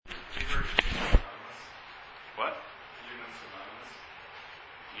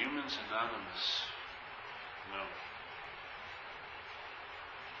Demons Anonymous. No.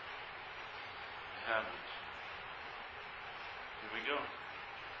 I haven't. Here we go.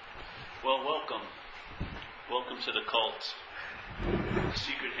 Well, welcome. Welcome to the cult.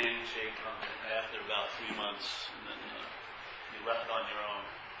 Secret handshake after about 3 months, and then you're left on your own.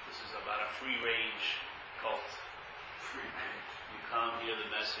 This is about a free-range cult. Free range. You come, hear the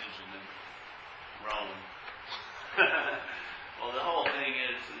message, and then roam. Well, the whole thing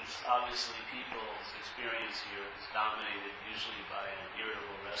is obviously people's experience here is dominated usually by an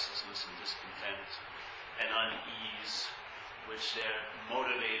irritable restlessness and discontent and unease, which they're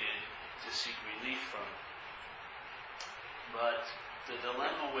motivated to seek relief from. But the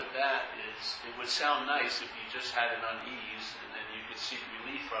dilemma with that is it would sound nice if you just had an unease and then you could seek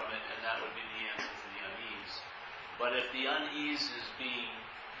relief from it, and that would be the answer to the unease. But if the unease is being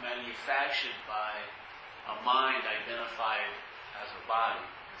manufactured by a mind identified as a body,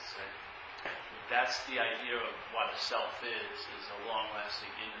 let's say, that's the idea of what a self is a long-lasting,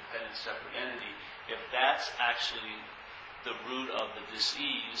 independent, separate entity. If that's actually the root of the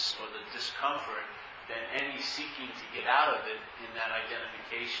dis-ease or the discomfort, then any seeking to get out of it in that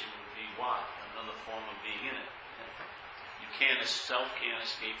identification would be what? Another form of being in it. Self can't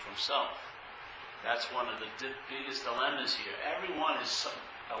escape from self. That's one of the biggest dilemmas here. A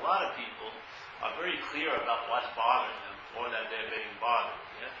lot of people are very clear about what's bothering them, or that they're being bothered.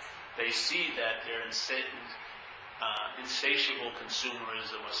 Yeah? They see that their insatiable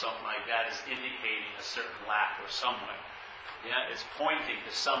consumerism or something like that is indicating a certain lack or somewhere. Yeah, it's pointing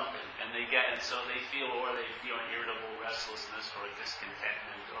to something, and so they feel an irritable restlessness or a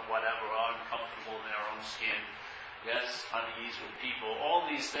discontentment or whatever, or uncomfortable in their own skin. Yes, unease with people. All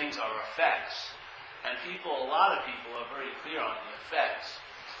these things are effects, and a lot of people are very clear on the effects.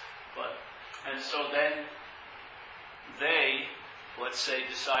 And so then they, let's say,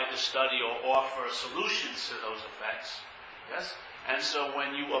 decide to study or offer solutions to those effects. Yes? And so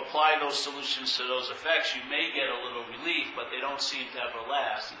when you apply those solutions to those effects, you may get a little relief, but they don't seem to ever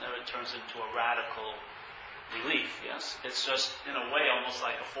last. And then it turns into a radical relief. Yes? It's just, in a way, almost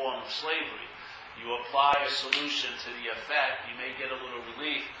like a form of slavery. You apply a solution to the effect, you may get a little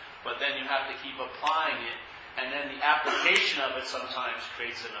relief, but then you have to keep applying it, and then the application of it sometimes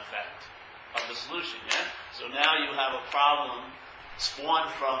creates an effect of the solution, yeah? So now you have a problem spawned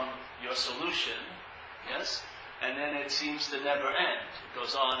from your solution, yes? And then it seems to never end. It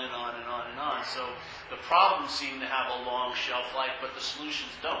goes on and on and on and on. So the problems seem to have a long shelf life, but the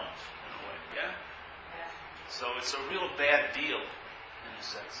solutions don't, in a way, yeah? So it's a real bad deal, in a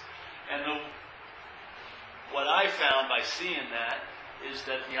sense. And what I found by seeing that is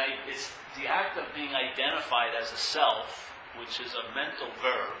that it's the act of being identified as a self, which is a mental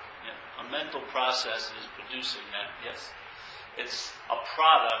verb. A mental process is producing that, yes? It's a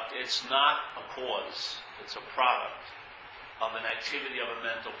product, it's not a cause. It's a product of an activity of a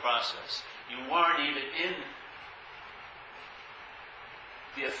mental process. You weren't even in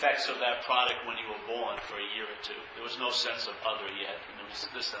the effects of that product when you were born for a year or two. There was no sense of other yet, and there was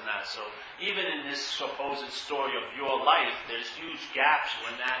this and that. So even in this supposed story of your life, there's huge gaps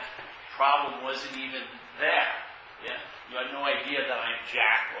when that problem wasn't even there. Yeah? You had no idea that I'm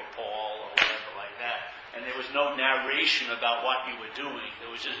Jack or Paul or whatever like that. And there was no narration about what you were doing. It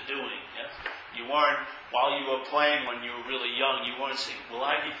was just doing. Yeah? You weren't, while you were playing when you were really young, you weren't saying, will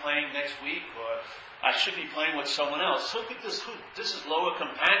I be playing next week? Or I should be playing with someone else. Look at this. This is Lower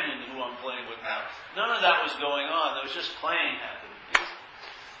Companion who I'm playing with now. None of that was going on. There was just playing happening.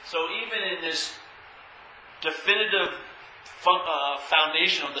 So even in this definitive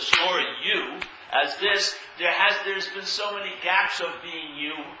foundation of the story, you, as this, there's been so many gaps of being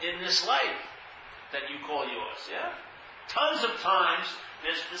you in this life that you call yours, yeah? Tons of times,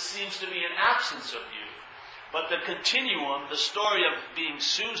 there seems to be an absence of you. But the continuum, the story of being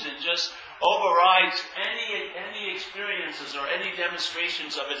Susan, just overrides any experiences or any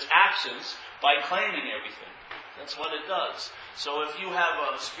demonstrations of its absence by claiming everything. That's what it does. So if you have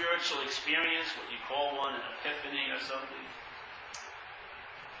a spiritual experience, what you call one, an epiphany or something,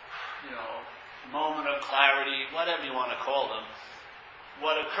 moment of clarity, whatever you want to call them,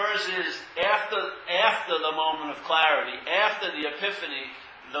 what occurs is after the moment of clarity, after the epiphany,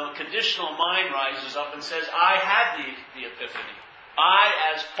 the conditional mind rises up and says, I had the epiphany. I,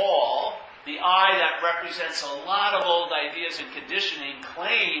 as Paul, the I that represents a lot of old ideas and conditioning,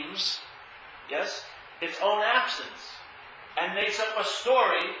 claims, yes, its own absence and makes up a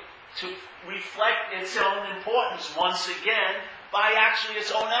story to reflect its own importance once again by actually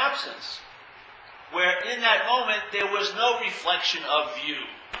its own absence. Where in that moment there was no reflection of you.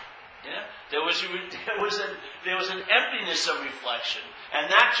 Yeah? There was an emptiness of reflection. And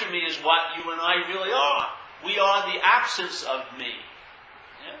that to me is what you and I really are. We are the absence of me.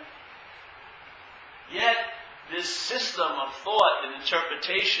 Yeah? Yet, this system of thought and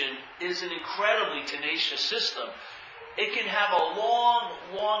interpretation is an incredibly tenacious system. It can have a long,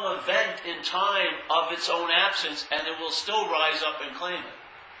 long event in time of its own absence, and it will still rise up and claim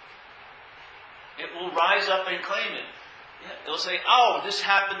it. It will rise up and claim it. Yeah, it'll say, oh, this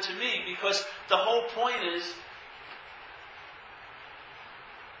happened to me, because the whole point is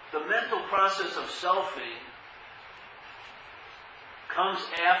the mental process of selfing comes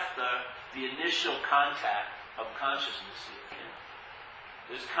after the initial contact of consciousness.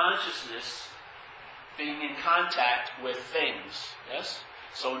 There's consciousness being in contact with things. Yes?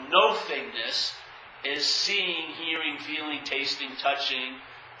 So no-thingness is seeing, hearing, feeling, tasting, touching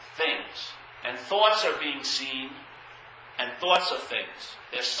things. And thoughts are being seen, and thoughts are things.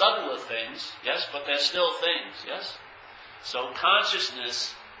 They're subtler things, yes, but they're still things, yes? So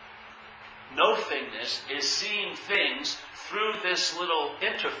consciousness, no-thingness, is seeing things through this little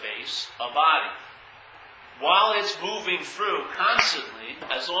interface, a body. While it's moving through constantly,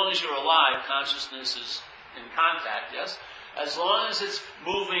 as long as you're alive, consciousness is in contact, yes? As long as it's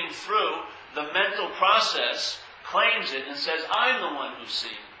moving through, the mental process claims it and says, I'm the one who's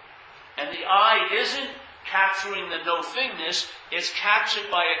seeing. And the I isn't capturing the no-thingness, it's captured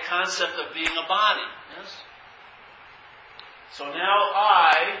by a concept of being a body, yes? So now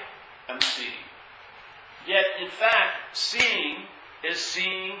I am seeing. Yet, in fact, seeing is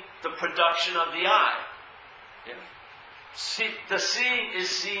seeing the production of the I. Yeah. The seeing is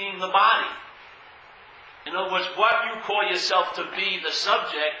seeing the body. In other words, what you call yourself to be the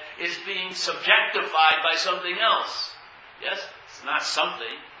subject is being subjectified by something else. Yes? It's not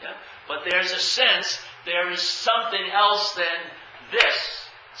something. Yeah? But there's a sense, there is something else than this.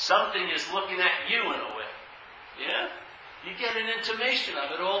 Something is looking at you in a way. Yeah? You get an intimation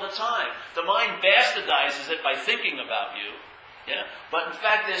of it all the time. The mind bastardizes it by thinking about you. Yeah? But in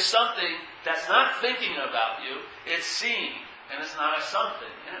fact, there's something that's not thinking about you, it's seeing, and it's not a something.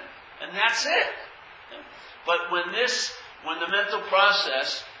 Yeah? And that's it. Yeah? But when the mental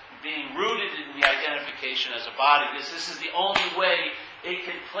process, being rooted in the identification as a body, this is the only way it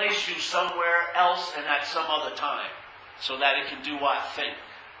can place you somewhere else and at some other time, so that it can do what? Think.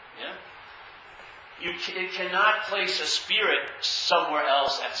 Yeah? It cannot place a spirit somewhere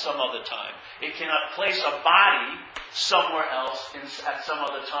else at some other time. It cannot place a body somewhere else at some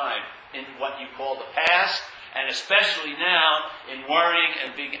other time in what you call the past, and especially now in worrying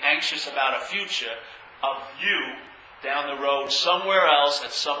and being anxious about a future of you down the road somewhere else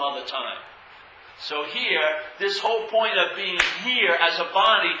at some other time. So here, this whole point of being here as a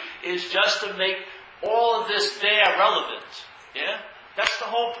body is just to make all of this there relevant. Yeah? That's the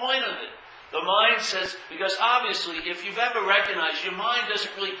whole point of it. The mind says, because obviously, if you've ever recognized, your mind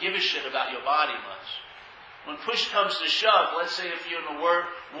doesn't really give a shit about your body much. When push comes to shove, let's say if you're in the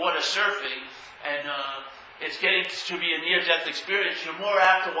water surfing, and it's getting to be a near-death experience, you're more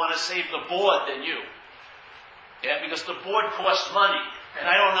apt to want to save the board than you. Yeah, because the board costs money, and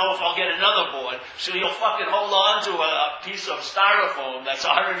I don't know if I'll get another board, so you'll fucking hold on to a piece of styrofoam that's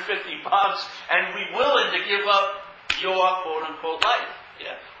 $150, and be willing to give up your quote-unquote life.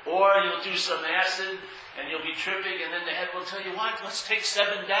 Yeah. Or you'll do some acid, and you'll be tripping, and then the head will tell you, what? Let's take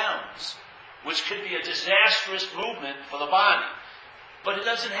 7 downs, which could be a disastrous movement for the body. But it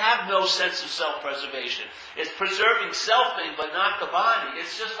doesn't have no sense of self-preservation. It's preserving selfing, but not the body.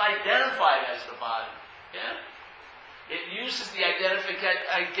 It's just identified as the body. Yeah? It uses the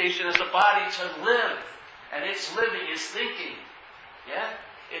identification as a body to live. And its living is thinking. Yeah?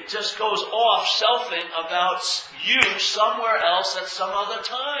 It just goes off selfing about you somewhere else at some other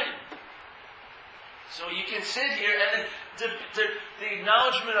time. So you can sit here and the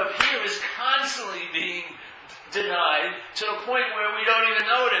acknowledgement of here is constantly being denied to the point where we don't even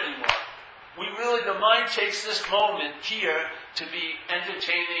know it anymore. The mind takes this moment here to be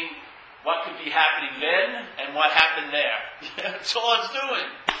entertaining what could be happening then and what happened there. That's all it's doing.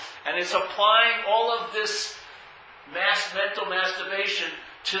 And it's applying all of this mental masturbation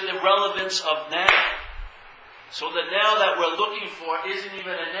to the relevance of now. So the now that we're looking for isn't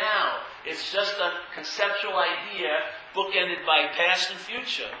even a now. It's just a conceptual idea bookended by past and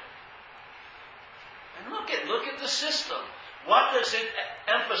future. And look at the system. What does it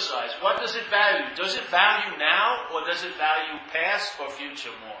emphasize? What does it value? Does it value now, or does it value past or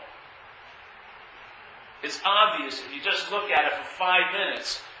future more? It's obvious if you just look at it for 5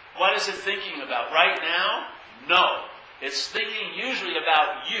 minutes. What is it thinking about? Right now? No. It's thinking usually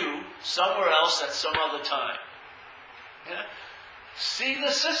about you somewhere else at some other time. Yeah? See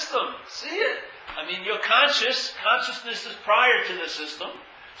the system. See it. I mean, you're consciousness is prior to the system,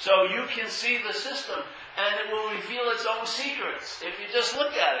 so you can see the system, and it will reveal its own secrets if you just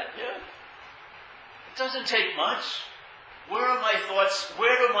look at it. Yeah. It doesn't take much. Where do my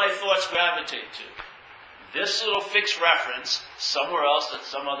thoughts gravitate to? This little fixed reference, somewhere else at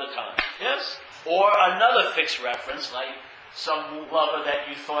some other time. Yes? Or another fixed reference, like some lover that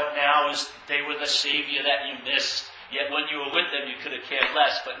you thought now they were the savior that you missed. Yet when you were with them, you could have cared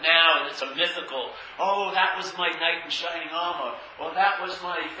less. But now it's a mythical, oh, that was my knight in shining armor. Or that was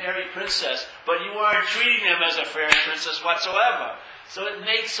my fairy princess. But you weren't treating them as a fairy princess whatsoever. So it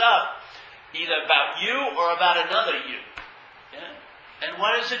makes up either about you or about another you. Yeah? And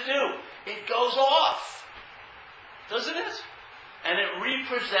what does it do? It goes off. Doesn't it? And it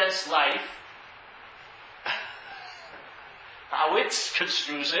represents life, how it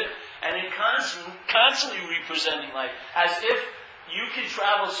construes it, and it constantly representing life, as if you can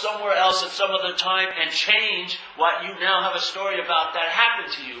travel somewhere else at some other time and change what you now have a story about that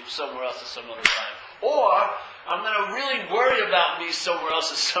happened to you somewhere else at some other time. Or, I'm going to really worry about me somewhere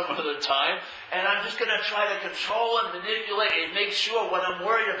else at some other time, and I'm just going to try to control and manipulate and make sure what I'm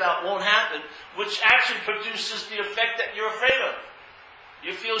worried about won't happen, which actually produces the effect that you're afraid of.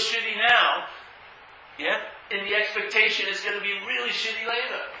 You feel shitty now, yeah? And the expectation is going to be really shitty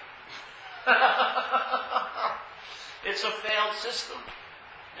later. It's a failed system.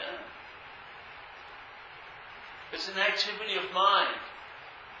 Yeah. It's an activity of mind.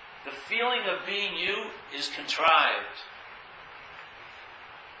 The feeling of being you is contrived.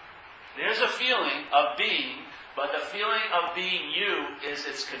 There's a feeling of being, but the feeling of being you is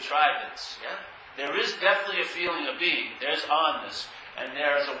its contrivance. Yeah? There is definitely a feeling of being. There's onness, and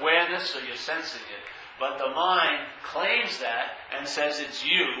there's awareness, so you're sensing it. But the mind claims that and says it's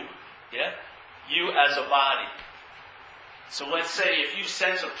you, yeah? You as a body. So let's say if you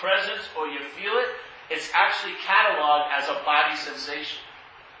sense a presence or you feel it, it's actually cataloged as a body sensation,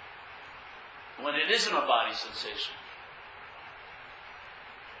 when it isn't a body sensation.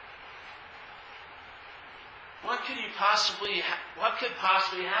 What could possibly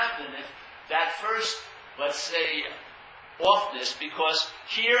happen if that first, let's say, offness, because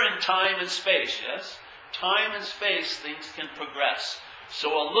here in time and space, yes? Time and space, things can progress. So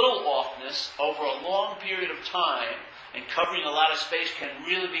a little offness over a long period of time and covering a lot of space can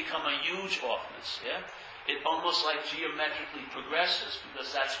really become a huge offness, yeah? It almost like geometrically progresses,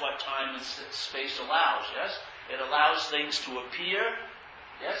 because that's what time and space allows, yes? It allows things to appear,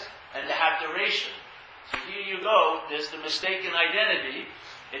 yes? And to have duration. So here you go, there's the mistaken identity.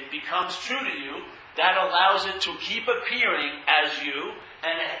 It becomes true to you. That allows it to keep appearing as you,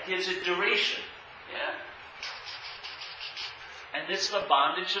 and it gives it duration. Yeah? And it's the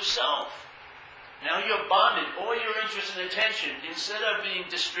bondage of self. Now you're bonded. All your interest and attention, instead of being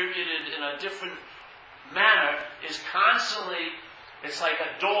distributed in a different manner, is constantly, it's like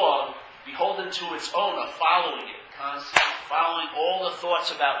a dog beholden to its owner, following it, constantly following all the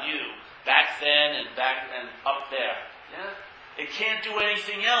thoughts about you, back then and up there. Yeah? It can't do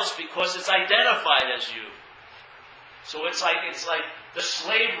anything else because it's identified as you. So it's like the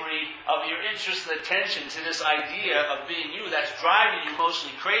slavery of your interest and attention to this idea of being you that's driving you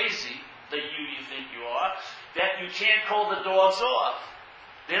mostly crazy, the you think you are, that you can't call the dogs off.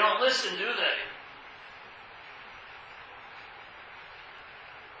 They don't listen, do they?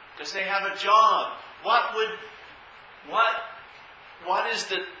 Because they have a job. What is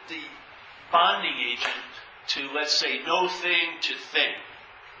the bonding agent to, let's say, no thing to thing?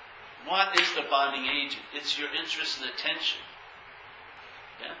 What is the bonding agent? It's your interest and attention.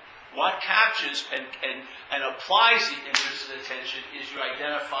 Yeah? What captures and applies the interest and attention is you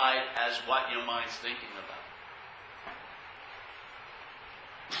identified as what your mind's thinking about.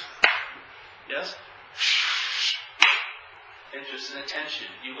 Yes? Interest and attention.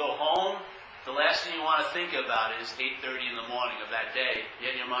 You go home, the last thing you want to think about is 8:30 in the morning of that day.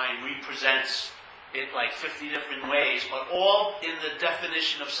 Yet your mind represents it like 50 different ways, but all in the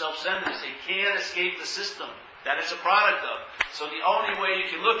definition of self-centeredness. It can't escape the system that it's a product of. So the only way you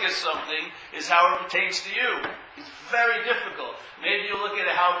can look at something is how it pertains to you. It's very difficult. Maybe you look at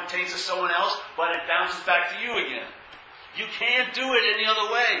it how it pertains to someone else, but it bounces back to you again. You can't do it any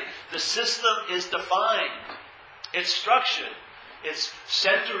other way. The system is defined. It's structured. Its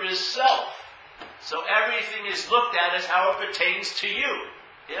center is self. So everything is looked at as how it pertains to you.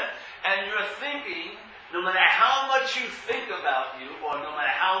 Yeah? And your thinking, no matter how much you think about you, or no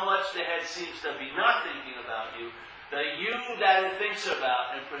matter how much the head seems to be not thinking about you, the you that it thinks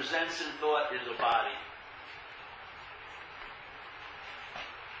about and presents in thought is a body.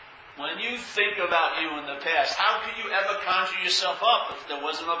 When you think about you in the past, how could you ever conjure yourself up if there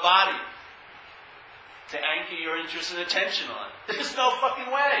wasn't a body to anchor your interest and attention on? There's no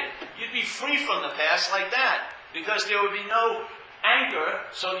fucking way. You'd be free from the past like that, because there would be no anchor,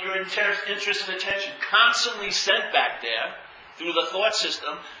 so your interest and attention constantly sent back there through the thought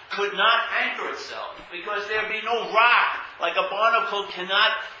system could not anchor itself, because there'd be no rock. Like a barnacle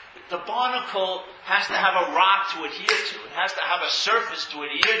cannot, the barnacle has to have a rock to adhere to. It has to have a surface to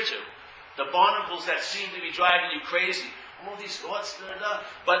adhere to. The barnacles that seem to be driving you crazy, all these thoughts,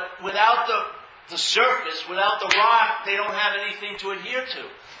 but without the surface, without the rock, they don't have anything to adhere to.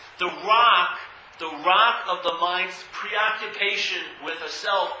 The rock of the mind's preoccupation with a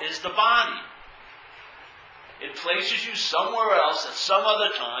self is the body. It places you somewhere else at some other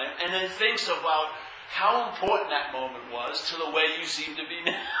time, and then thinks about how important that moment was to the way you seem to be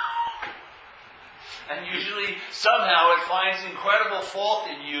now. And usually, somehow, it finds incredible fault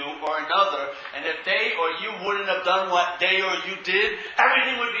in you or another, and if they or you wouldn't have done what they or you did,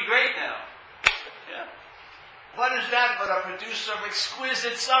 everything would be great now. Yeah? What is that but a producer of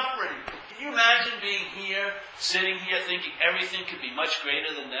exquisite suffering? Can you imagine being here, sitting here, thinking everything could be much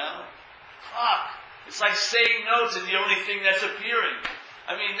greater than now? Fuck. It's like saying no to the only thing that's appearing.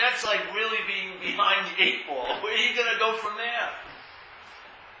 I mean, that's like really being behind the eight ball. Where are you going to go from there?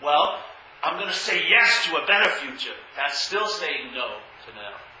 Well, I'm going to say yes to a better future. That's still saying no to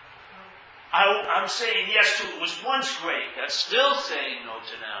now. I'm saying yes to what was once great. That's still saying no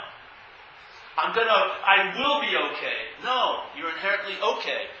to now. I will be okay. No, you're inherently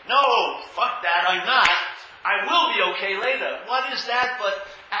okay. No, fuck that, I'm not. I will be okay later. What is that but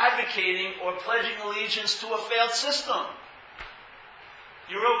advocating or pledging allegiance to a failed system?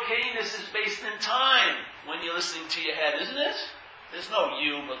 Your okayness is based in time when you're listening to your head, isn't it? There's no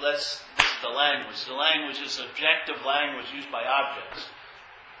you, but this is the language. The language is objective language used by objects.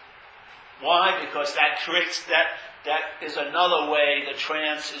 Why? Because that creates that is another way the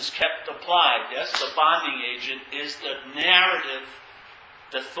trance is kept applied. Yes, the bonding agent is the narrative,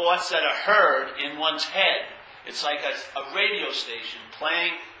 the thoughts that are heard in one's head. It's like a radio station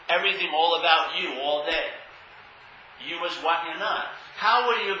playing everything all about you all day. You as what you're not. How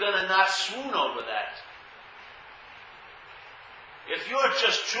are you going to not swoon over that? If you're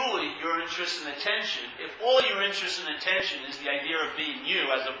just truly your interest and attention, if all your interest and attention is the idea of being you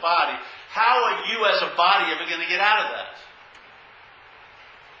as a body, how are you as a body ever going to get out of that?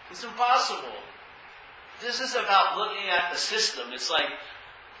 It's impossible. This is about looking at the system. It's like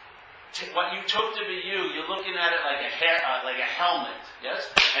what you took to be you. You're looking at it like a helmet, yes?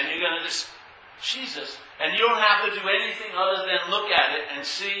 And you're going to just, Jesus. And you don't have to do anything other than look at it and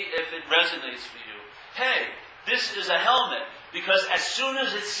see if it resonates for you. Hey, this is a helmet. Because as soon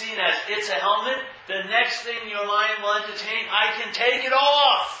as it's seen as it's a helmet, the next thing your mind will entertain, I can take it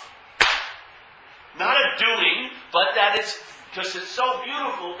off. Not a doing, but that because it's so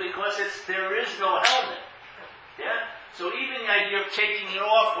beautiful because there is no helmet. Yeah? So even the idea of taking it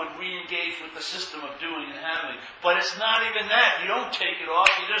off would re-engage with the system of doing and having. But it's not even that. You don't take it off,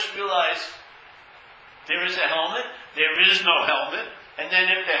 you just realize there is a helmet, there is no helmet, and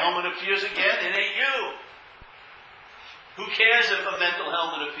then if the helmet appears again, it ain't you. Who cares if a mental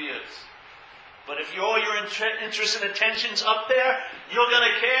helmet appears? But if all your interest and attention's up there, you're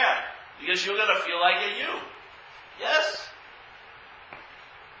going to care. Because you're going to feel like a you. Yes?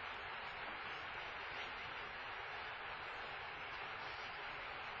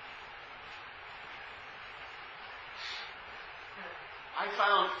 I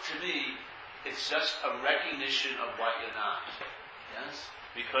found, to me, it's just a recognition of what you're not. Yes?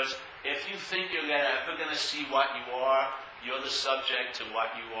 Because if you think you're ever going to see what you are, you're the subject to what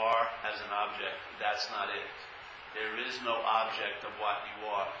you are as an object. That's not it. There is no object of what you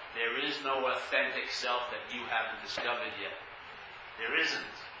are. There is no authentic self that you haven't discovered yet. There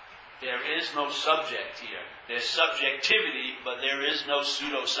isn't. There is no subject here. There's subjectivity, but there is no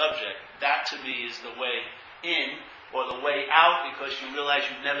pseudo-subject. That to me is the way in or the way out, because you realize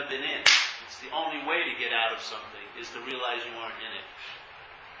you've never been in. It's the only way to get out of something, is to realize you aren't in it.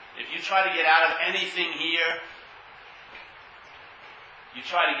 If you try to get out of anything here, you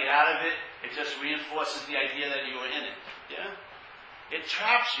try to get out of it, it just reinforces the idea that you are in it. Yeah? It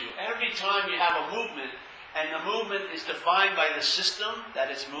traps you. Every time you have a movement, and the movement is defined by the system that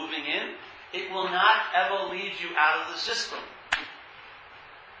it's moving in, it will not ever lead you out of the system.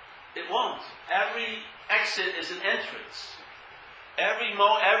 It won't. Every exit is an entrance. Every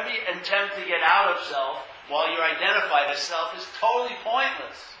attempt to get out of self while you're identified as self is totally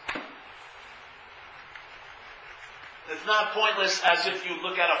pointless. It's not pointless as if you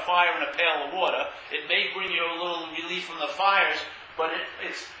look at a fire in a pail of water. It may bring you a little relief from the fires, but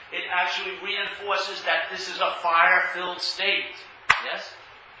it actually reinforces that this is a fire-filled state. Yes?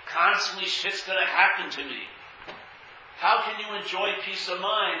 Constantly shit's going to happen to me. How can you enjoy peace of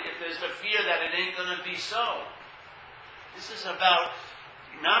mind if there's the fear that it ain't going to be so? This is about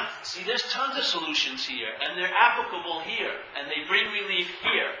there's tons of solutions here, and they're applicable here, and they bring relief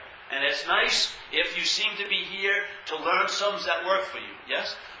here. And it's nice if you seem to be here to learn some that work for you,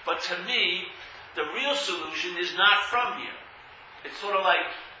 yes? But to me, the real solution is not from here. It's sort of like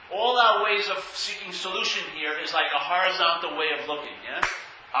all our ways of seeking solution here is like a horizontal way of looking, yes?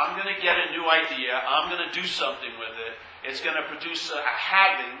 I'm going to get a new idea. I'm going to do something with it. It's going to produce a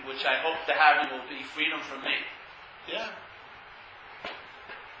having, which I hope the having will be freedom from me. Yeah?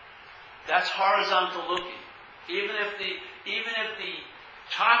 That's horizontal looking. Even if the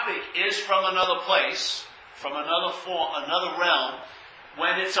topic is from another place, from another form, another realm,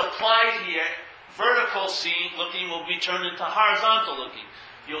 when it's applied here, vertical looking will be turned into horizontal looking.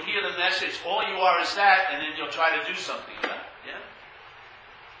 You'll hear the message, all you are is that, and then you'll try to do something about it. Yeah?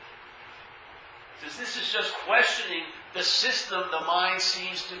 Because this is just questioning the system the mind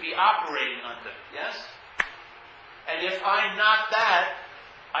seems to be operating under. Yes? And if I'm not that,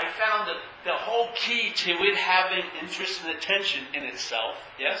 I found that the whole key to it having interest and attention in itself,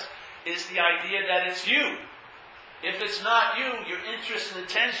 yes, is the idea that it's you. If it's not you, your interest and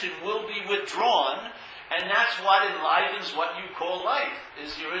attention will be withdrawn, and that's what enlivens what you call life,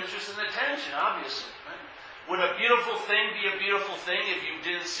 is your interest and attention, obviously. Right? Would a beautiful thing be a beautiful thing if you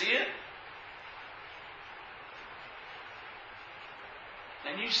didn't see it?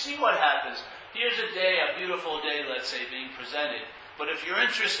 And you see what happens. Here's a day, a beautiful day, let's say, being presented. But if your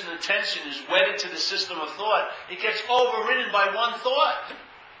interest and attention is wedded to the system of thought, it gets overridden by one thought.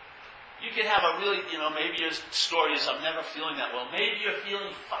 You can have a really, maybe your story is, I'm never feeling that well. Maybe you're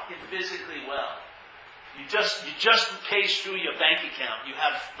feeling fucking physically well. You just paged through your bank account. You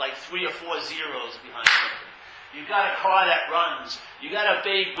have like 3 or 4 zeros behind something. You got a car that runs. You got a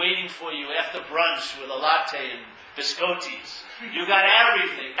babe waiting for you after brunch with a latte and biscottis. You got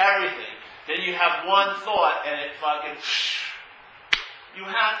everything. Then you have one thought and it fucking... You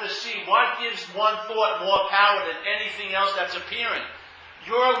have to see what gives one thought more power than anything else that's appearing.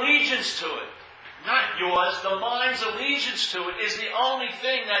 Your allegiance to it. Not yours. The mind's allegiance to it is the only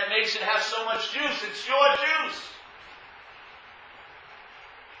thing that makes it have so much juice. It's your juice.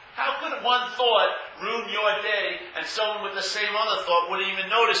 How could one thought ruin your day and someone with the same other thought wouldn't even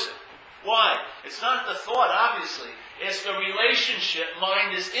notice it? Why? It's not the thought, obviously. It's the relationship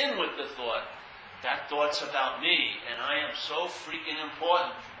mind is in with the thought. That thought's about me, and I am so freaking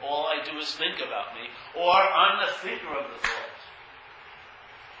important. All I do is think about me. Or I'm the thinker of the thoughts.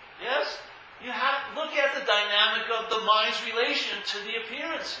 Yes? You have to look at the dynamic of the mind's relation to the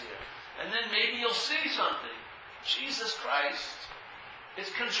appearance here. And then maybe you'll see something. Jesus Christ.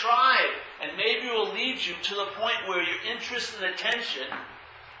 It's contrived. And maybe it will lead you to the point where your interest and attention,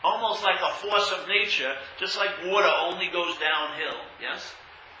 almost like a force of nature, just like water only goes downhill. Yes?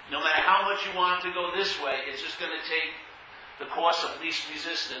 No matter how much you want to go this way, it's just going to take the course of least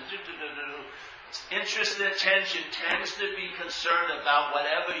resistance. Interest and attention tends to be concerned about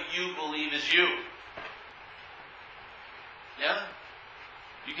whatever you believe is you. Yeah?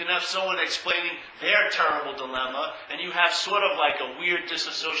 You can have someone explaining their terrible dilemma, and you have sort of like a weird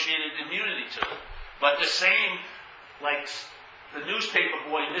disassociated immunity to it. But the same, like the newspaper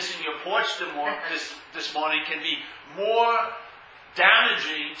boy missing your porch this morning can be more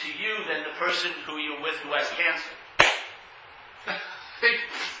damaging to you than the person who you're with who has cancer.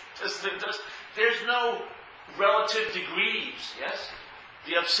 There's no relative degrees, yes?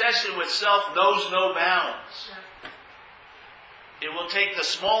 The obsession with self knows no bounds. It will take the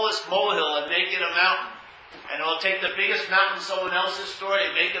smallest molehill and make it a mountain. And it will take the biggest mountain in someone else's story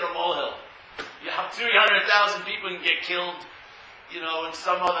and make it a molehill. You have 300,000 people can get killed, in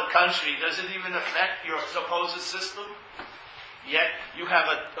some other country. Does it even affect your supposed system? Yet you have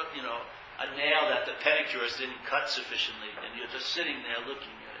a nail that the pedicurist didn't cut sufficiently, and you're just sitting there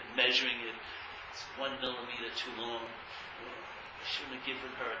looking at it, measuring it. It's 1 millimeter too long. I shouldn't have given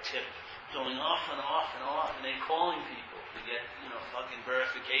her a tip. Going off and off and off, and then calling people to get, fucking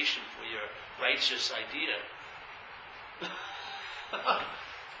verification for your righteous idea.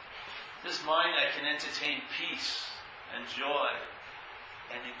 This mind that can entertain peace and joy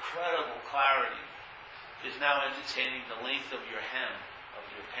and incredible clarity is now entertaining the length of your hem, of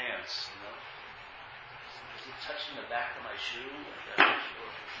your pants, Is it touching the back of my shoe?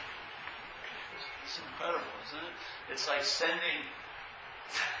 It's incredible, isn't it? It's like sending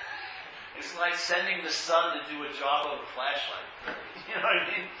like sending the sun to do a job of a flashlight. You know what I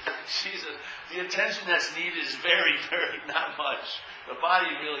mean? The attention that's needed is very, very not much. The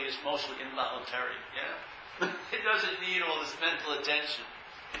body really is mostly involuntary. Yeah, it doesn't need all this mental attention.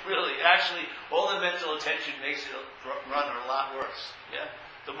 Really, actually, all the mental attention makes it run a lot worse. Yeah,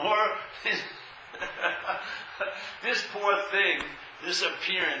 the more this poor thing, this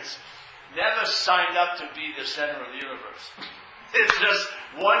appearance, never signed up to be the center of the universe. It's just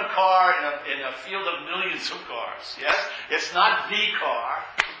one car in a field of millions of cars. Yes? It's not the car.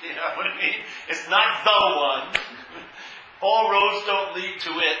 You know what I mean? It's not the one. All roads don't lead to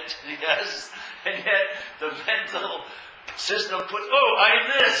it. Yes? And yet the mental system puts, oh, I'm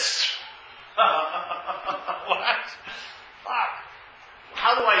this. What? Fuck.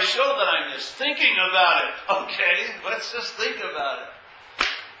 How do I show that I'm this? Thinking about it. Okay, let's just think about it.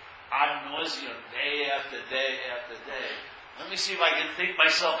 Ad nauseum, day after day after day. Let me see if I can think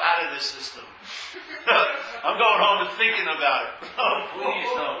myself out of this system. I'm going home and thinking about it. Oh, please,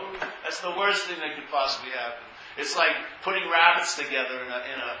 no. That's the worst thing that could possibly happen. It's like putting rabbits together in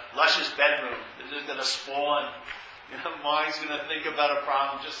a luscious bedroom. They're just going to spawn. You know, mind's going to think about a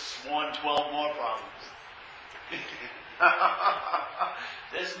problem, just spawn 12 more problems.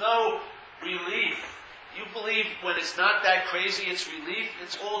 There's no relief. You believe when it's not that crazy, it's relief.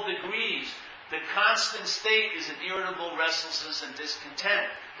 It's all degrees. The constant state is an irritable restlessness and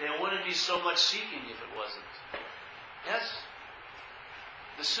discontent. There wouldn't be so much seeking if it wasn't. Yes?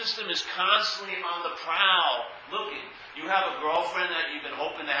 The system is constantly on the prowl, looking. You have a girlfriend that you've been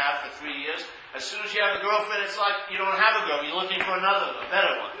hoping to have for 3 years. As soon as you have a girlfriend, it's like you don't have a girl. You're looking for another, a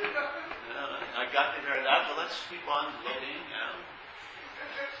better one. I got to hear that, but let's keep on looking.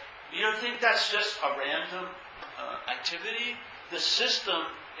 You don't think that's just a random activity? The system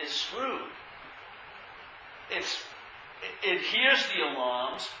is screwed. It hears the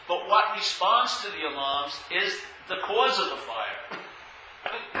alarms, but what responds to the alarms is the cause of the fire.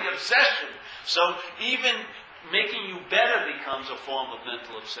 The obsession. So even making you better becomes a form of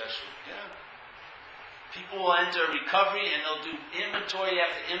mental obsession. Yeah. People will enter recovery and they'll do inventory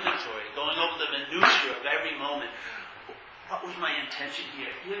after inventory, going over the minutiae of every moment. What was my intention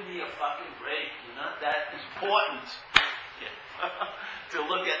here? Give me a fucking break. You're not that important. To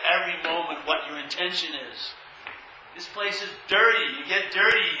look at every moment what your intention is. This place is dirty. You get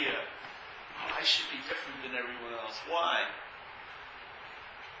dirty here. Oh, I should be different than everyone else. Why?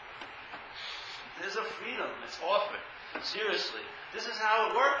 There's a freedom that's offered. Seriously. This is how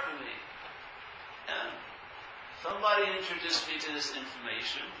it worked for me. Yeah. Somebody introduced me to this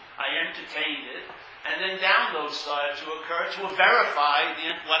information. I entertained it. And then downloads started to occur to verify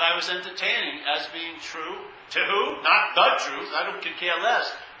what I was entertaining as being true. To who? Not the truth. I don't care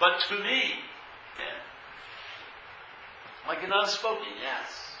less. But to me. Yeah. Like an unspoken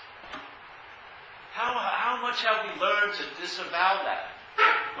yes. How much have we learned to disavow that?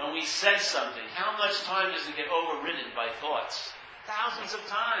 When we sense something, how much time does it get overridden by thoughts? Thousands of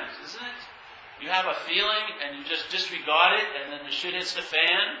times, isn't it? You have a feeling and you just disregard it, and then the shit hits the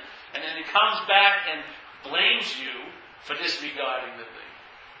fan, and then it comes back and blames you for disregarding the thing.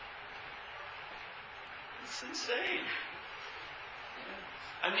 It's insane.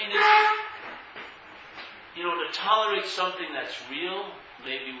 I mean, to tolerate something that's real,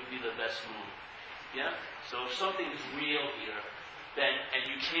 maybe would be the best move. Yeah? So if something's real here, then, and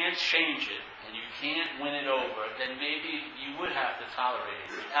you can't change it, and you can't win it over, then maybe you would have to tolerate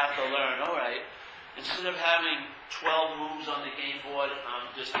it. You'd have to learn, all right, instead of having 12 moves on the game board,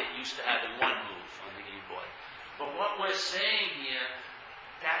 just get used to having one move on the game board. But what we're saying here,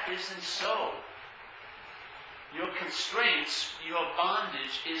 that isn't so. Your constraints, your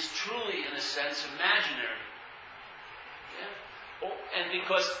bondage, is truly, in a sense, imaginary. Yeah? And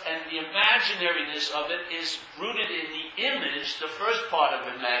the imaginariness of it is rooted in the image, the first part of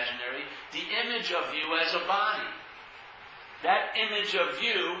imaginary, the image of you as a body. That image of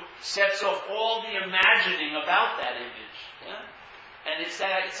you sets off all the imagining about that image. Yeah? And it's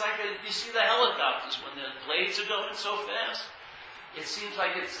like you see the helicopters when the blades are going so fast. It seems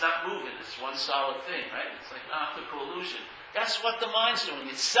like it's not moving. It's one solid thing, right? It's like an optical illusion. That's what the mind's doing.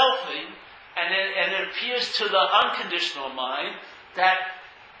 It's selfing, and it appears to the unconditional mind that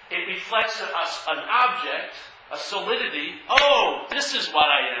it reflects an object, a solidity. Oh, this is what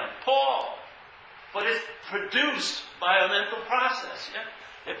I am, Paul. But it's produced by a mental process.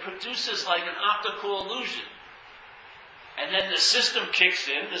 Yeah? It produces like an optical illusion. And then the system kicks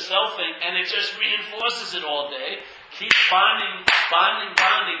in, the selfing, and it just reinforces it all day. Keep bonding,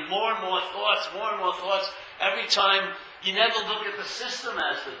 more and more thoughts. Every time, you never look at the system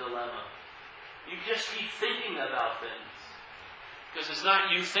as the dilemma. You just keep thinking about things. Because it's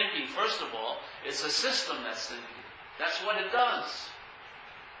not you thinking, first of all. It's a system that's thinking. That's what it does.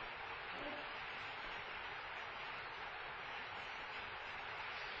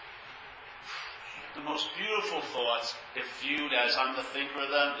 The most beautiful thoughts, if viewed as I'm the thinker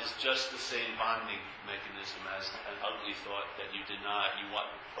of them, is just the same bonding mechanism as an ugly thought that you deny. You want,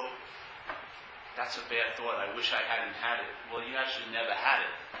 oh, that's a bad thought. I wish I hadn't had it. Well, you actually never had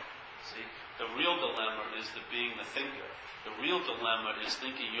it. See? The real dilemma is the being the thinker. The real dilemma is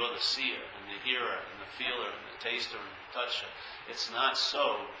thinking you're the seer and the hearer and the feeler and the taster and the toucher. It's not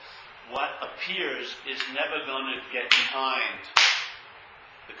so. What appears is never going to get behind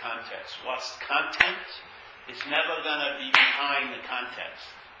the context. What's content is never going to be behind the context.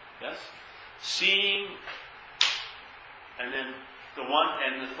 Yes? Seeing, and then the one,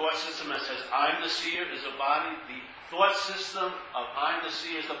 and the thought system that says, I'm the seer is a body. The thought system of I'm the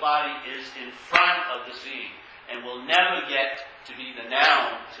seer is a body is in front of the seeing, and will never get to be the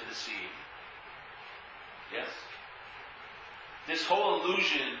noun to the seeing. Yes? This whole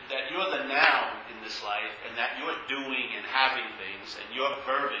illusion that you're the noun in this life, and that you're doing and having things, and you're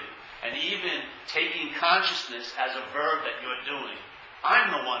verbing, and even taking consciousness as a verb that you're doing,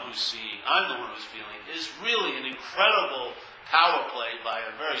 I'm the one who's seeing, I'm the one who's feeling, is really an incredible power play by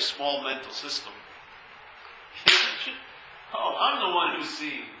a very small mental system. Oh, I'm the one who's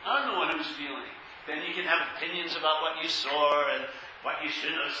seeing, I'm the one who's feeling. Then you can have opinions about what you saw and what you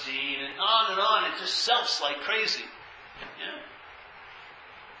shouldn't have seen, and on and on. It just selfs like crazy. Yeah.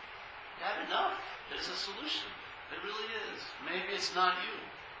 You have enough. There's a solution. There really is. Maybe it's not you.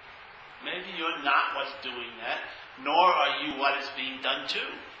 Maybe you're not what's doing that, nor are you what is being done to.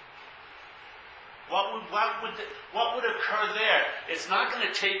 What would occur there? It's not going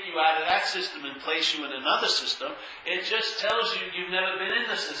to take you out of that system and place you in another system. It just tells you you've never been in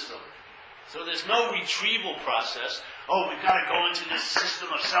the system. So there's no retrieval process. Oh, we've got to go into this system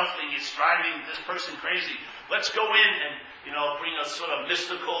of selfing. It's driving this person crazy. Let's go in and, bring a sort of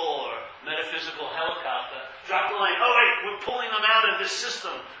mystical or metaphysical helicopter. Drop the line. Oh, wait, we're pulling them out of this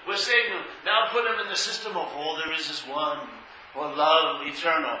system. We're saving them. Now put them in the system of all there is one. Or love,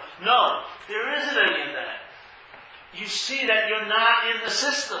 eternal. No, there isn't any of that. You see that you're not in the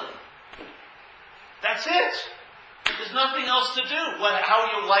system. That's it. There's nothing else to do. How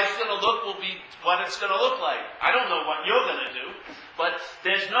your life's going to look will be what it's going to look like. I don't know what you're going to do, but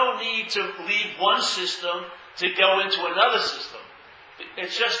there's no need to leave one system to go into another system.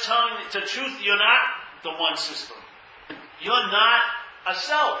 It's just telling the truth. You're not the one system. You're not a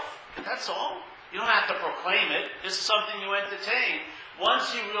self. That's all. You don't have to proclaim it. This is something you entertain.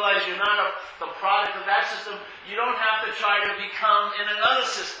 Once you realize you're not the product of that system, you don't have to try to become in another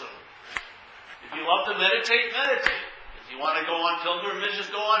system. If you love to meditate, meditate. If you want to go on pilgrimages,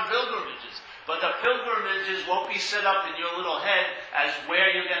 go on pilgrimages. But the pilgrimages won't be set up in your little head as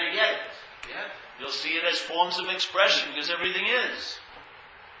where you're going to get it. Yeah? You'll see it as forms of expression, because everything is.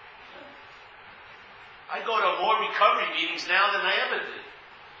 I go to more recovery meetings now than I ever did.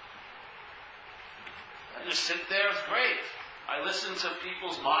 I just sit there, it's great. I listen to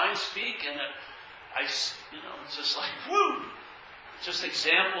people's minds speak, and it's just like, woo! Just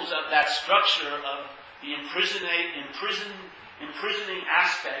examples of that structure of the imprisoning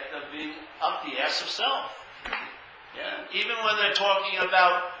aspect of being up the ass of self. Yeah? Even when they're talking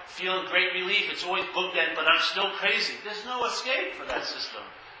about feeling great relief, it's always bookend, but I'm still crazy. There's no escape for that system.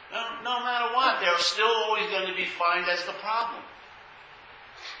 No matter what, they're still always going to be defined as the problem.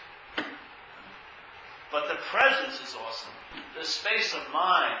 But the presence is awesome. The space of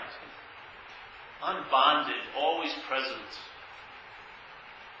mind, unbonded, always present.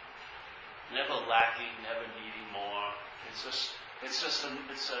 Never lacking, never needing more.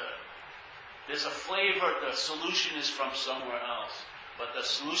 There's a flavor. The solution is from somewhere else. But the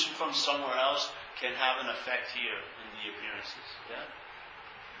solution from somewhere else can have an effect here in the appearances. Yeah?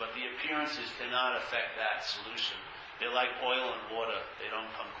 But the appearances cannot affect that solution. They're like oil and water. They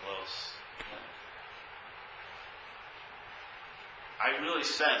don't come close. Yeah? I really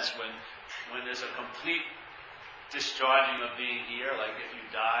sense when there's a complete discharging of being here, like if you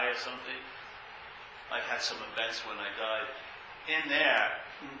die or something. I've had some events when I died. In there,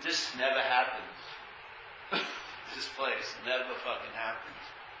 this never happens. This place never fucking happens.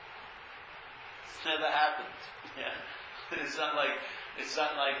 It's never happened. Yeah. It's not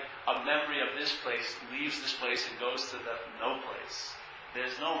like a memory of this place leaves this place and goes to no place.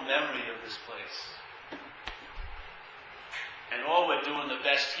 There's no memory of this place. And all we're doing the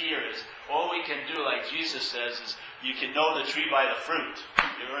best here is, all we can do, like Jesus says, is you can know the tree by the fruit.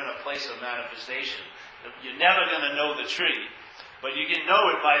 You're in a place of manifestation. You're never going to know the tree, but you can know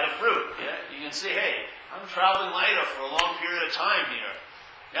it by the fruit. Yeah? You can see, hey, I'm traveling lighter for a long period of time here.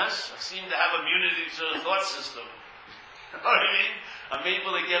 Yes, I seem to have immunity to the thought system. You know what I mean? I'm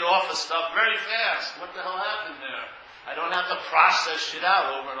able to get off of stuff very fast. What the hell happened there? I don't have to process shit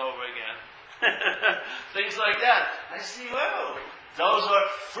out over and over again. Things like that. I see, well, those are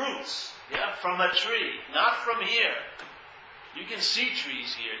fruits, from a tree, not from here. You can see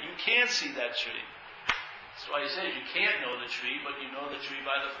trees here. You can't see that tree. That's why he says you can't know the tree, but you know the tree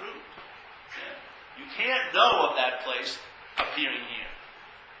by the fruit. Yeah. You can't know of that place appearing here.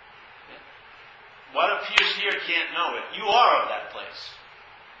 Yeah. What appears here can't know it. You are of that place.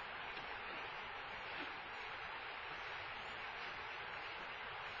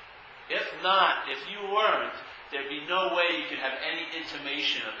 If not, if you weren't, there'd be no way you could have any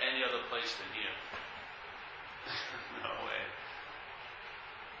intimation of any other place than here. No way.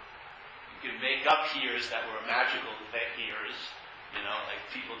 You can make up heres that were magical heres, like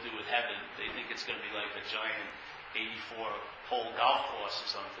people do with heaven. They think it's going to be like a giant 84-hole golf course or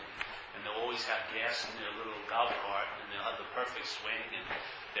something. And they'll always have gas in their little golf cart, and they'll have the perfect swing, and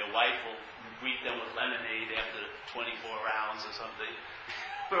their wife will greet them with lemonade after 24 rounds or something.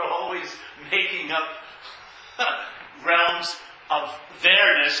 We're always making up realms of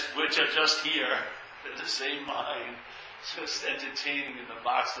there-ness which are just here. They're the same mind. Just entertaining in the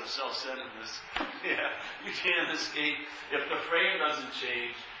box of self-centeredness. Yeah, you can't escape. If the frame doesn't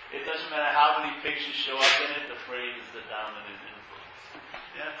change, it doesn't matter how many pictures show up in it, the frame is the dominant influence.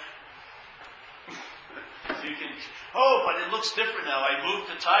 Yeah? So you can, but it looks different now. I moved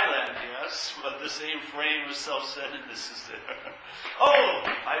to Thailand, yes, but the same frame of self-centeredness is there.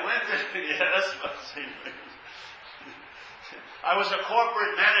 I went to, yes, but the same frame. I was a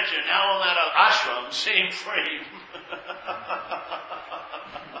corporate manager, now I'm at an ashram, same frame.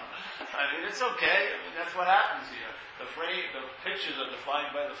 I mean, it's okay. I mean, that's what happens here. The frame, the pictures are defined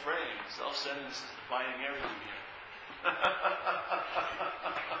by the frame. Self-centeredness is defining everything here.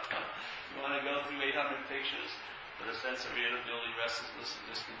 You want to go through 800 pictures with a sense of irritability, restlessness, and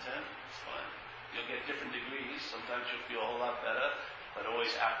discontent? It's fine. You'll get different degrees. Sometimes you'll feel a whole lot better, but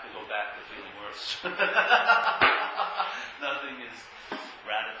always have to go back to feeling worse. Nothing is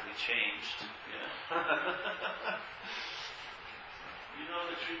radically changed. You know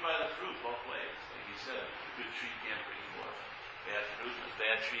the tree by the fruit both ways. Like he said, a good tree can't bring forth bad fruit, and a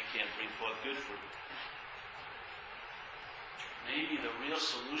bad tree can't bring forth good fruit. Maybe the real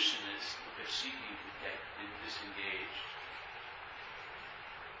solution is if seeking to get disengaged.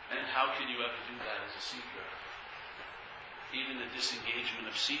 And how can you ever do that as a seeker? Even the disengagement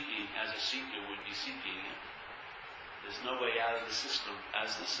of seeking as a seeker would be seeking. There's no way out of the system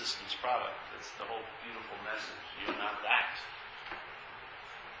as the system's product. That's the whole beautiful message. You're not that.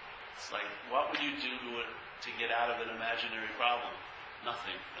 It's like, what would you do to get out of an imaginary problem?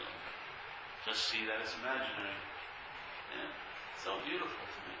 Nothing, really. Just see that it's imaginary. Yeah. It's so beautiful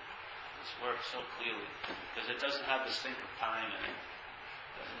to me. This works so clearly. Because it doesn't have this thing of time in it.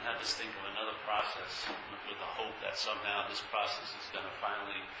 It doesn't have this thing of another process with the hope that somehow this process is going to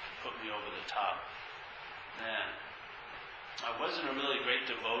finally put me over the top. Man, I wasn't a really great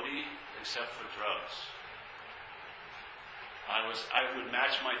devotee except for drugs. I would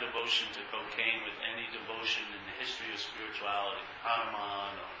match my devotion to cocaine with any devotion in the history of spirituality.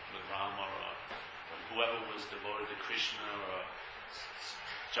 Hanuman or with Rama or whoever was devoted to Krishna or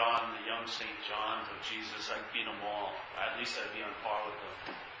John, the young St. John of Jesus. I'd beat them all. At least I'd be on par with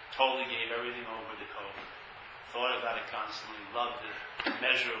them. Totally gave everything over to coke. Thought about it constantly. Loved it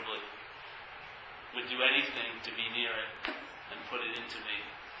immeasurably. Would do anything to be near it and put it into me.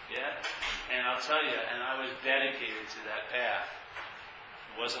 Yeah? And I'll tell you, and I was dedicated to that path.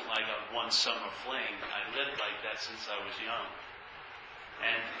 It wasn't like a one summer fling. I lived like that since I was young.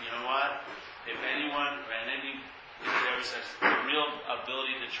 And you know what? If anyone, if there was a real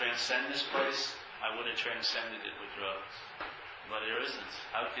ability to transcend this place, I would have transcended it with drugs. But there isn't.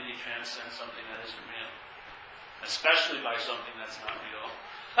 How can you transcend something that isn't real? Especially by something that's not real.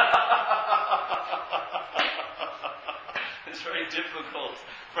 It's very difficult.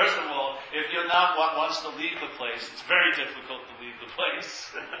 First of all, if you're not what wants to leave the place, it's very difficult to leave the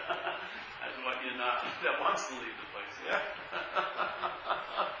place. That's what you're not that wants to leave the place, yeah?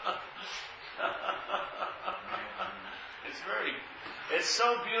 It's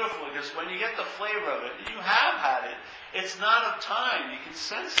so beautiful because when you get the flavor of it, you have had it. It's not of time. You can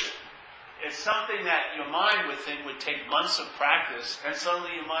sense it. It's something that your mind would think would take months of practice, and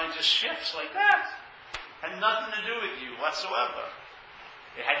suddenly your mind just shifts like that. Had nothing to do with you whatsoever.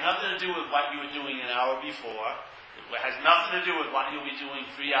 It had nothing to do with what you were doing an hour before. It has nothing to do with what you'll be doing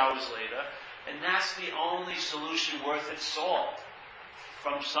 3 hours later. And that's the only solution worth its salt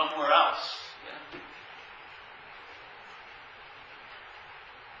from somewhere else. Yeah?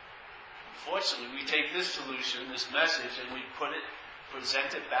 Unfortunately, we take this solution, this message, and we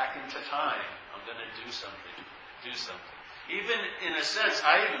present it back into time. I'm going to do something. Even in a sense,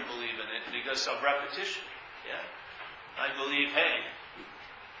 I even believe in it because of repetition. Yeah, I believe, hey,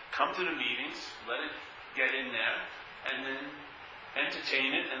 come to the meetings, let it get in there, and then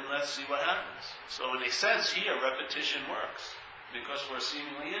entertain it, and let's see what happens. So in a sense here, repetition works because we're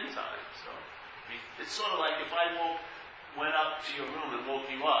seemingly in time. So it's sort of like if I went up to your room and woke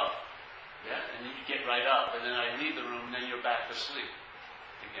you up, yeah, and you get right up, and then I leave the room, and then you're back asleep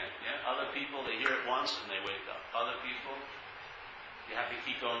again. Yeah, other people, they hear it once and they wake up. Other people, you have to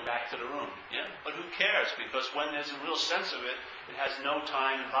keep going back to the room. Yeah, but who cares? Because when there's a real sense of it, it has no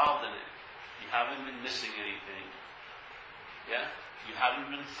time involved in it. You haven't been missing anything. Yeah, you haven't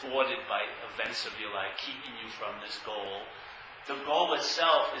been thwarted by events of your life keeping you from this goal. The goal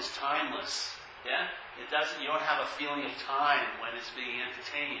itself is timeless. Yeah, it doesn't. You don't have a feeling of time when it's being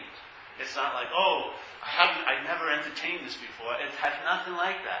entertained. It's not like, oh, I never entertained this before. It has nothing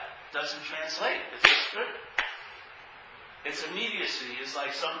like that. It doesn't translate. It's just good. Its immediacy is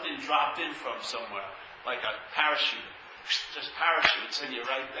like something dropped in from somewhere, like a parachute. Just parachutes and you're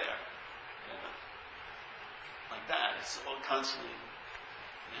right there. Yeah. Like that. It's all constantly.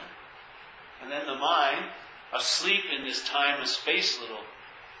 Yeah. And then the mind, asleep in this time and space little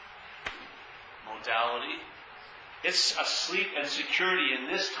modality, it's asleep, and security in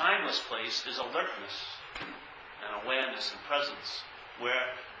this timeless place is alertness and awareness and presence,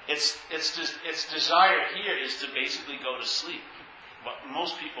 where its desire here is to basically go to sleep. What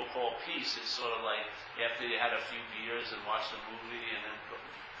most people call peace is sort of like after you had a few beers and watched a movie and then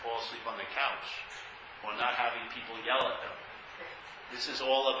fall asleep on the couch, or not having people yell at them. This is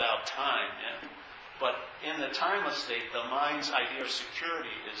all about time. Yeah? But in the timeless state, the mind's idea of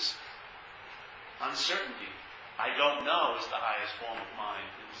security is uncertainty. I don't know is the highest form of mind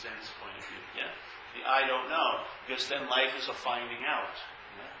in Zen's point of view. Yeah? The I don't know, because then life is a finding out.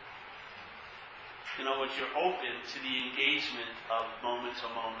 Yeah? In other words, you're open to the engagement of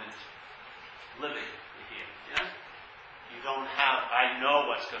moment-to-moment living here. Yeah? You don't have, I know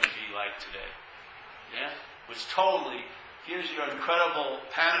what's going to be like today. Yeah? Which totally gives you incredible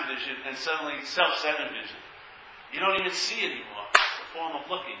Panavision and suddenly self-centered vision. You don't even see anymore. Form of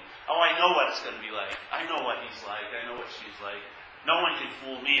looking. Oh, I know what it's going to be like. I know what he's like. I know what she's like. No one can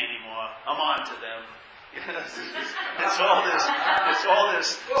fool me anymore. I'm on to them. It's all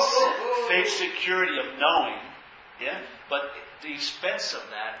this fake security of knowing. Yeah? But the expense of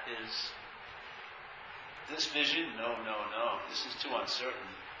that is this vision, no. This is too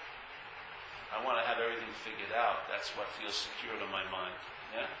uncertain. I want to have everything figured out. That's what feels secure to my mind.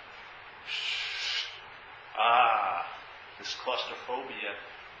 Yeah? This claustrophobia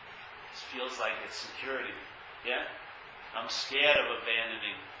feels like it's security. Yeah? I'm scared of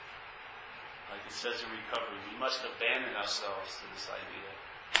abandoning. Like it says in recovery, we must abandon ourselves to this idea.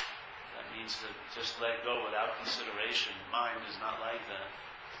 That means to just let go without consideration. Mind is not like that.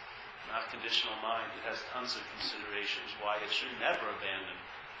 Not conditional mind. It has tons of considerations why it should never abandon.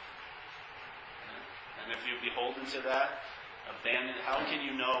 Yeah? And if you're beholden to that, abandon. How can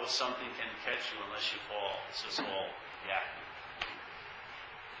you know if something can catch you unless you fall? It's just all yakking.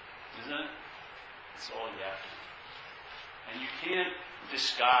 Isn't it? It's all yakking. And you can't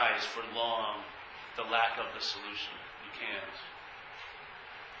disguise for long the lack of the solution. You can't.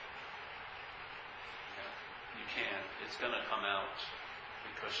 Yeah, you can't. It's going to come out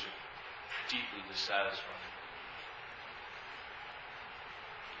because you're deeply dissatisfied.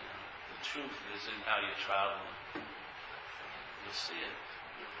 Yeah. The truth is in how you're traveling. You'll see it.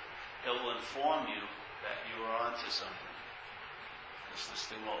 It will inform you that you are onto something. This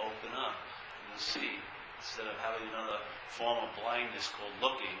thing will open up. You'll see. Instead of having another form of blindness called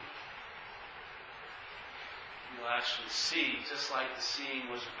looking, you'll actually see, just like the seeing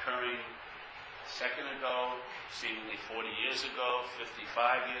was occurring a second ago, seemingly 40 years ago,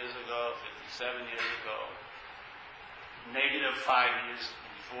 55 years ago, 57 years ago, negative 5 years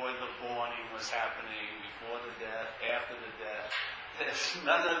before the borning was happening, before the death, after the death.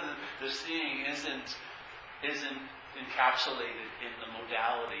 None of the seeing isn't encapsulated in the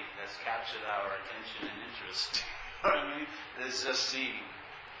modality that's captured our attention and interest. You know what I mean? It's just seeing.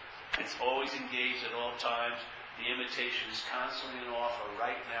 It's always engaged at all times. The invitation is constantly an offer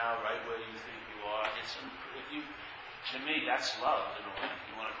right now, right where you think you are. To me, that's love in a way.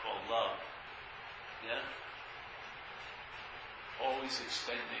 You want to call love. Yeah? Always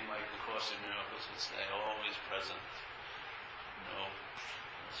extending, like the Course in Miracles would say, always present.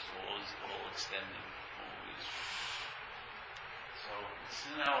 It's always all extending. Always. So it's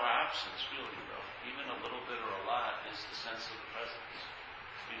in our absence, really, though. Even a little bit or a lot is the sense of the presence.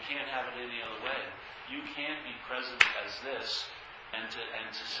 You can't have it any other way. You can't be present as this and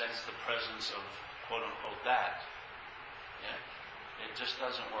to sense the presence of quote unquote that. Yeah? It just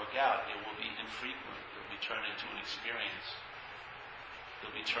doesn't work out. It will be infrequent. It will be turned into an experience. It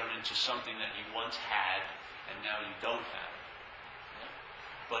will be turned into something that you once had and now you don't have. Yeah?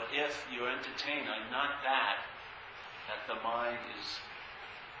 But if you entertain, I'm not that the mind is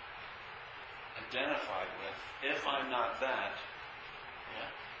identified with, if I'm not that, yeah,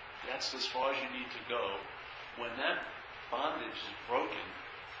 that's as far as you need to go. When that bondage is broken,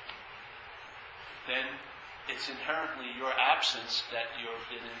 then it's inherently your absence that you've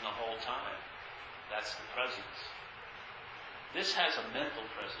been in the whole time. That's the presence. This has a mental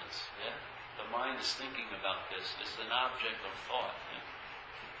presence. Yeah? The mind is thinking about this. It's an object of thought. Yeah?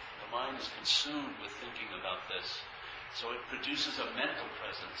 The mind is consumed with thinking about this. So it produces a mental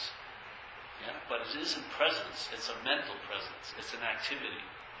presence. Yeah? But it isn't presence. It's a mental presence. It's an activity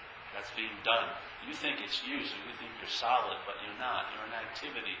that's being done. You think it's you, so you think you're solid, but you're not. You're an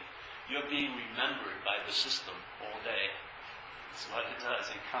activity. You're being remembered by the system all day. That's what it does.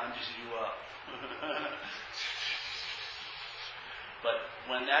 It conjures you up. But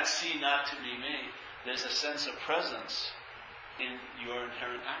when that's seen not to be me, there's a sense of presence in your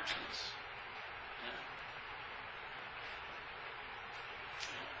inherent absence. Yeah.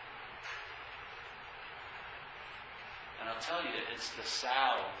 And I'll tell you, it's the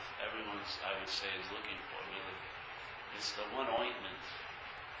salve everyone's, I would say, is looking for, really. It's the one ointment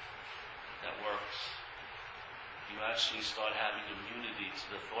that works. You actually start having immunity to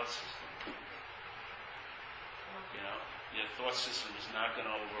the thought system. You know, your thought system is not going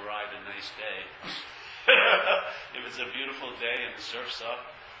to override a nice day. If it's a beautiful day and the surf's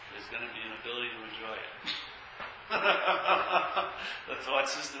up, there's going to be an ability to enjoy it. The thought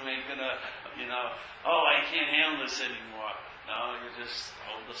system ain't going to, I can't handle this anymore. No, you just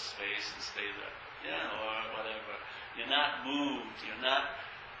hold the space and stay there. Or whatever. You're not moved. You're not...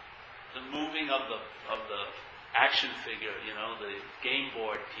 The moving of the action figure, the game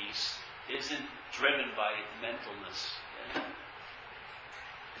board piece, isn't driven by mentalness.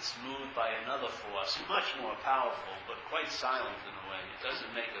 It's moved by another force, much more powerful, but quite silent in a way. It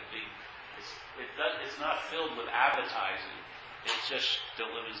doesn't make a big... It's not filled with advertising. It just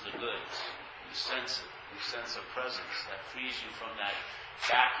delivers the goods. You sense it. You sense a presence that frees you from that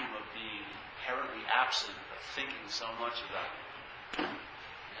vacuum of being inherently absent, of thinking so much about it.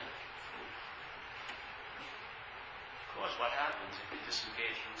 Of course, what happens if you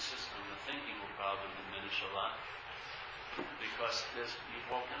disengage from the system? The thinking will probably diminish a lot because you've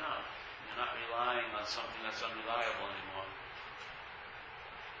woken up. You're not relying on something that's unreliable anymore.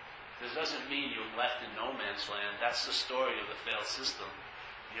 This doesn't mean you're left in no man's land. That's the story of the failed system.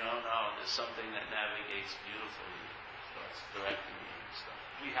 You don't know. There's something that navigates beautifully. So it's directing you and stuff.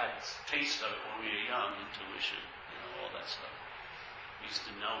 We had a taste of it when we were young, intuition, all that stuff. We used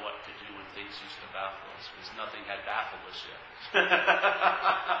to know what to do when things used to baffle us, because nothing had baffled us yet.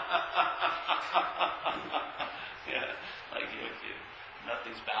 Yeah, like your kid.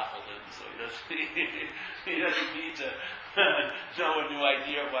 Nothing's baffled him, so he doesn't need to know a new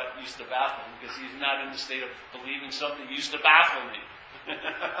idea of what used to baffle him, because he's not in the state of believing something used to baffle me.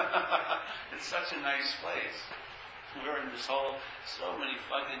 It's such a nice place. We're in this whole, so many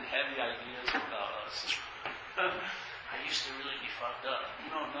fucking heavy ideas about us. I used to really be fucked up.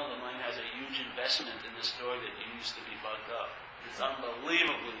 You don't know the mind has a huge investment in the story that you used to be fucked up. It's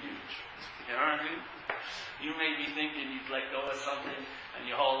unbelievably huge. You know what I mean? You may be thinking you'd let go of something, and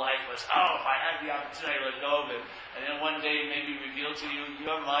your whole life was, if I had the opportunity to let go of it. And then one day maybe revealed to you,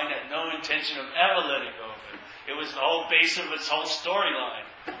 your mind had no intention of ever letting go of it. It was the whole base of its whole storyline.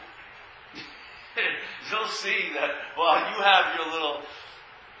 You'll see that while you have your little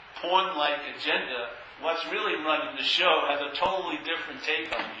porn-like agenda, what's really running the show has a totally different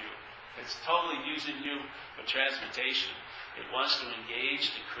take on you. It's totally using you for transportation. It wants to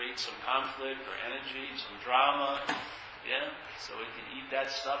engage to create some conflict or energy, some drama. Yeah? So it can eat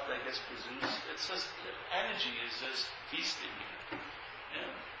that stuff that gets produced. It's just, energy is just feasting you.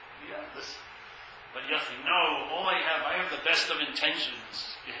 Yeah, this. But you think, no, I have the best of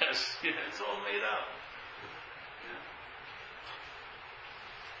intentions. Yes, it's all made up. Yeah.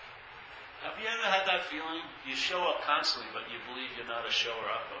 Have you ever had that feeling? You show up constantly, but you believe you're not a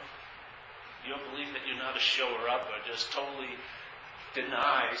shower-upper. Your belief that you're not a shower-upper just totally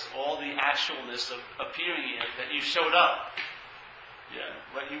denies all the actualness of appearing here, that you showed up. Yeah,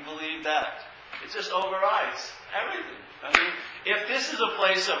 but you believe that. It just overrides everything. I mean, if this is a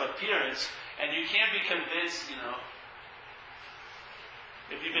place of appearance, and you can't be convinced,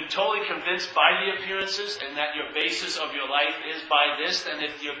 If you've been totally convinced by the appearances and that your basis of your life is by this, then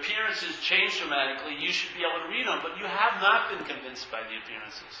if the appearances change dramatically, you should be able to read them. But you have not been convinced by the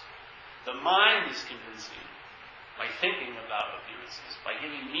appearances. The mind is convincing by thinking about appearances, by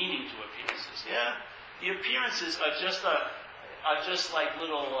giving meaning to appearances. Yeah, the appearances are just like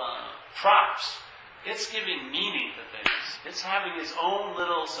little props. It's giving meaning to things. It's having its own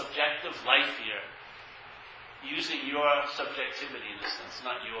little subjective life here, using your subjectivity in a sense,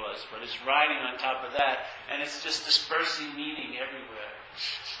 not yours, but it's riding on top of that, and it's just dispersing meaning everywhere.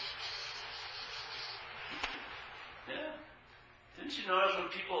 Yeah. Didn't you notice when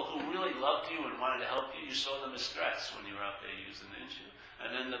people who really loved you and wanted to help you, you saw them as threats when you were out there using, didn't you?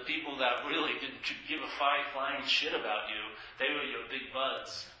 And then the people that really didn't give a flying shit about you, they were your big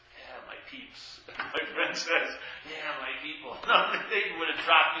buds. Yeah, my peeps. My friend says, yeah, my people. No, they would have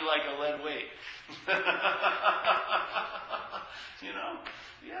dropped you like a lead weight. You know,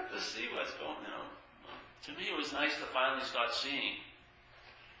 you have to see what's going on. To me, it was nice to finally start seeing.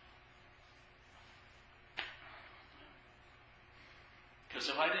 Because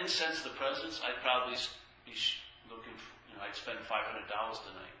if I didn't sense the presence, I'd probably be looking for, I'd spend $500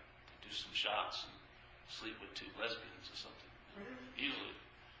 tonight to do some shots and sleep with 2 lesbians or something. Easily.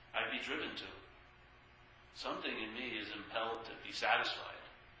 I'd be driven to it. Something in me is impelled to be satisfied.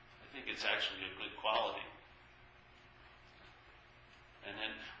 I think it's actually a good quality. And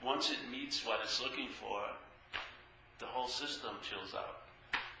then once it meets what it's looking for, the whole system chills out.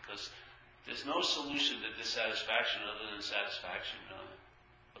 Because there's no solution to dissatisfaction other than satisfaction, really.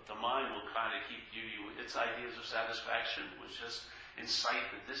 But the mind will kind of keep its ideas of satisfaction will just incite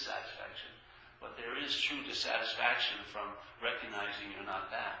the dissatisfaction. But there is true dissatisfaction from recognizing you're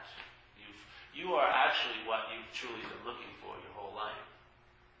not that. You are actually what you've truly been looking for your whole life.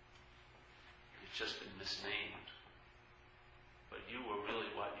 You've just been misnamed. But you were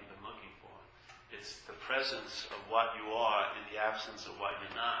really what you've been looking for. It's the presence of what you are in the absence of what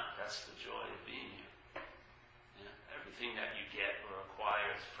you're not. That's the joy of being here. Yeah? Everything that you get or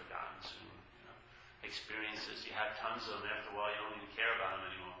acquire is forgotten soon. Experiences, you have tons of them. After a while, you don't even care about them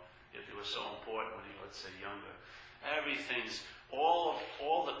anymore. If they were so important when you were, let's say, younger. Everything's, all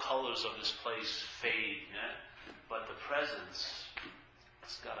the colors of this place fade, yeah? But the presence,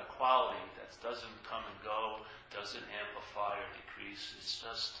 it's got a quality that doesn't come and go, doesn't amplify or decrease. It's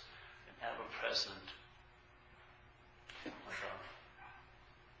just an ever-present.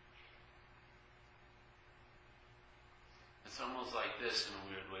 It's almost like this in a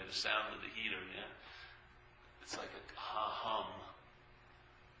weird way, the sound of the heater, yeah? It's like a hum.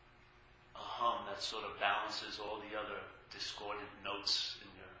 A hum that sort of balances all the other discordant notes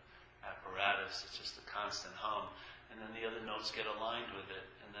in your apparatus. It's just a constant hum. And then the other notes get aligned with it.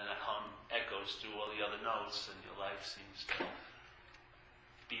 And then a hum echoes through all the other notes, and your life seems to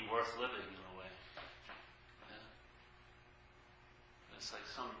be worth living in a way. Yeah? It's like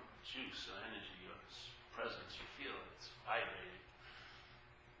some juice or energy or presence. You feel it. It's vibrating.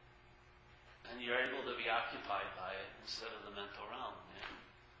 And you're able to be occupied by it instead of the mental realm. Yeah?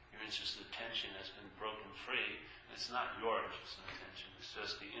 Your interest and attention has been broken free. It's not your interest and attention. It's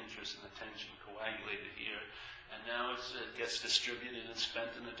just the interest and attention coagulated here. And now it gets distributed and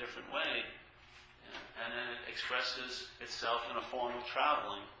spent in a different way. Yeah? And then it expresses itself in a form of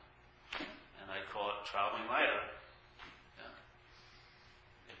traveling. And I call it traveling lighter. Yeah?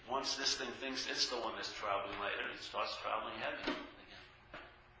 If once this thing thinks it's the one that's traveling lighter, it starts traveling heavy.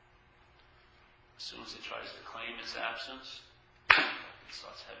 As soon as it tries to claim its absence, it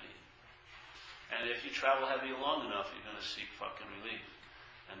starts heavy. And if you travel heavy long enough, you're going to seek fucking relief.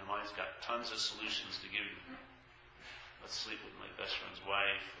 And the mind's got tons of solutions to give you. Let's sleep with my best friend's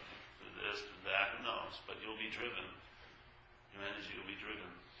wife, do this, do that, who knows? But you'll be driven. Your energy will be driven.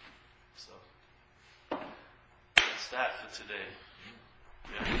 So, that's that for today.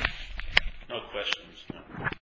 Yeah. No questions. No.